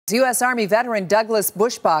U.S. Army veteran Douglas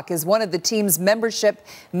Bushbach is one of the team's membership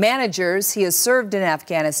managers. He has served in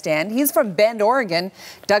Afghanistan. He's from Bend, Oregon.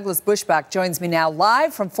 Douglas Bushbach joins me now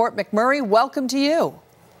live from Fort McMurray. Welcome to you.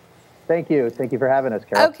 Thank you. Thank you for having us,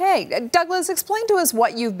 Carol. Okay. Douglas, explain to us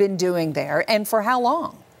what you've been doing there and for how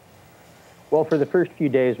long. Well, for the first few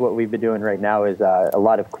days, what we've been doing right now is a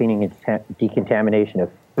lot of cleaning and decontamination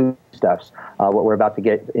of foodstuffs. What we're about to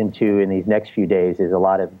get into in these next few days is a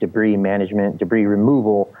lot of debris management, debris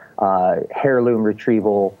removal, heirloom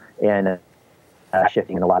retrieval, and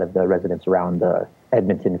shifting in a lot of the residents around the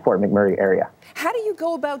Edmonton, Fort McMurray area. How do you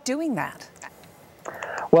go about doing that?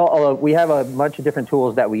 Well, we have a bunch of different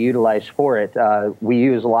tools that we utilize for it. We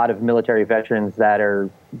use a lot of military veterans that are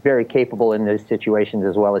very capable in these situations,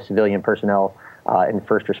 as well as civilian personnel and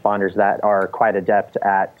first responders that are quite adept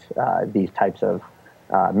at these types of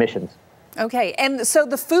missions. Okay, and so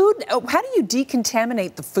the food, how do you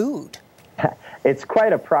decontaminate the food? It's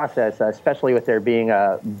quite a process, especially with there being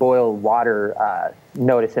a boiled water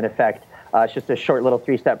notice in effect. It's just a short little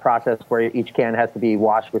three-step process where each can has to be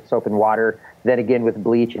washed with soap and water, then again with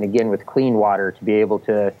bleach, and again with clean water to be able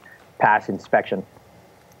to pass inspection.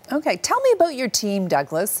 Okay, tell me about your team,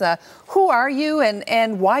 Douglas. Who are you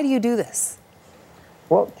and why do you do this?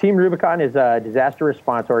 Well, Team Rubicon is a disaster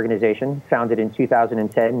response organization founded in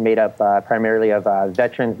 2010, made up primarily of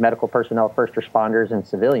veterans, medical personnel, first responders, and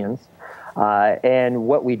civilians. And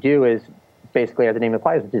what we do is basically, as the name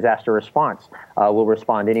implies, disaster response. We'll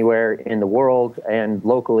respond anywhere in the world and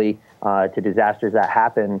locally to disasters that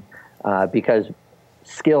happen because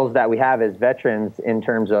skills that we have as veterans in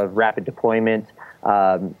terms of rapid deployment,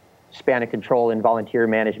 span of control, and volunteer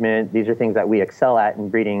management, these are things that we excel at in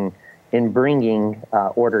bringing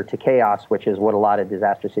order to chaos, which is what a lot of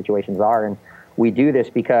disaster situations are. And we do this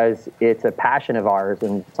because it's a passion of ours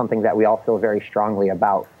and something that we all feel very strongly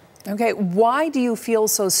about. Okay, why do you feel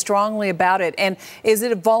so strongly about it? And is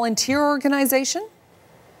it a volunteer organization?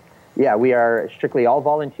 Yeah, we are strictly all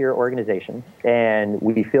volunteer organization, and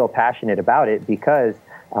we feel passionate about it because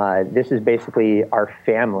this is basically our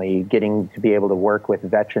family getting to be able to work with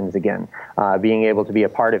veterans again, being able to be a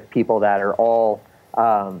part of people that are all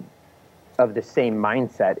of the same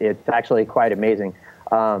mindset. It's actually quite amazing.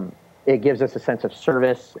 It gives us a sense of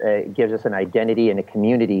service, it gives us an identity and a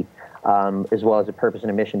community, as well as a purpose and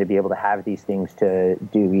a mission to be able to have these things to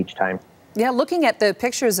do each time. Yeah, looking at the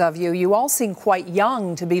pictures of you, you all seem quite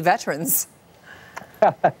young to be veterans.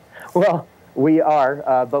 Well, we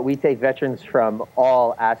are, but we take veterans from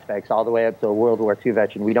all aspects, all the way up to a World War II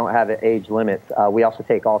veteran. We don't have an age limit. We also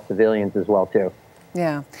take all civilians as well, too.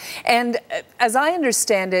 Yeah, and as I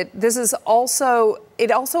understand it,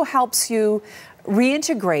 it also helps you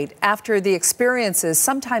reintegrate after the experiences,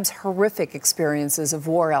 sometimes horrific experiences of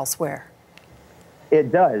war elsewhere. It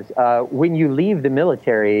does. When you leave the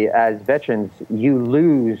military as veterans, you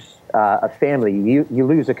lose a family, you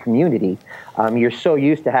lose a community. You're so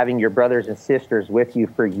used to having your brothers and sisters with you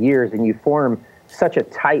for years, and you form such a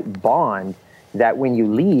tight bond that when you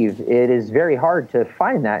leave, it is very hard to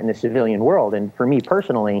find that in the civilian world. And for me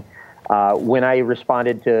personally, when I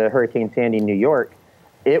responded to Hurricane Sandy in New York,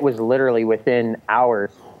 it was literally within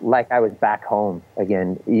hours, like I was back home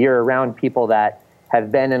again. You're around people that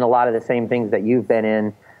have been in a lot of the same things that you've been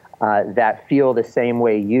in, that feel the same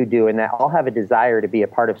way you do, and that all have a desire to be a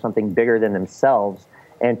part of something bigger than themselves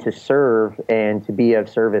and to serve and to be of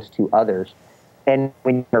service to others. And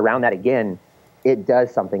when you're around that again, it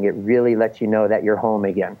does something. It really lets you know that you're home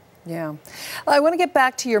again. Yeah. Well, I want to get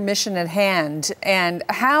back to your mission at hand. And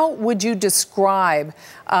how would you describe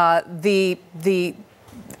the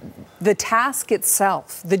task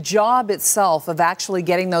itself, the job itself of actually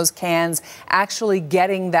getting those cans, actually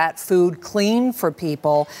getting that food clean for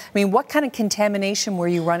people? I mean, what kind of contamination were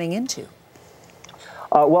you running into?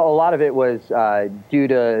 Well, a lot of it was due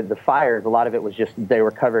to the fires. A lot of it was just they were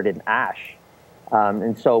covered in ash.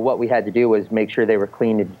 And so what we had to do was make sure they were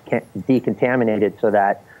clean and decontaminated so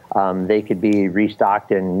that they could be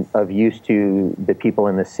restocked and of use to the people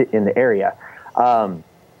in the area.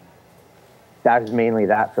 That was mainly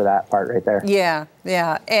that for that part right there. Yeah,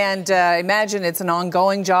 yeah. And I imagine it's an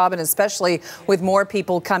ongoing job, and especially with more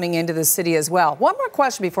people coming into the city as well. One more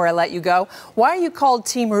question before I let you go. Why are you called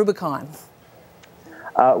Team Rubicon?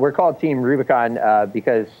 We're called Team Rubicon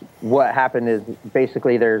because what happened is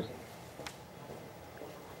basically there's...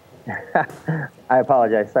 I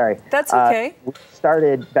apologize, sorry. That's okay. We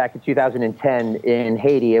started back in 2010 in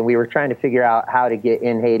Haiti, and we were trying to figure out how to get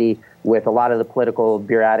in Haiti with a lot of the political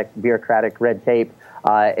bureaucratic red tape.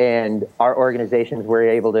 And our organizations were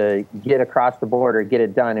able to get across the border, get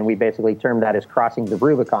it done, and we basically termed that as crossing the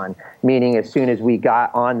Rubicon, meaning as soon as we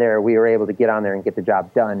got on there, we were able to get on there and get the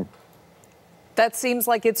job done. That seems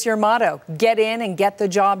like it's your motto. Get in and get the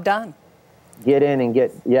job done. Get in and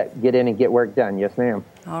get work done. Yes, ma'am.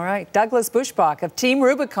 All right. Douglas Bushbach of Team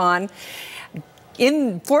Rubicon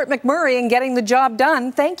in Fort McMurray and getting the job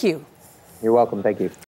done. Thank you. You're welcome. Thank you.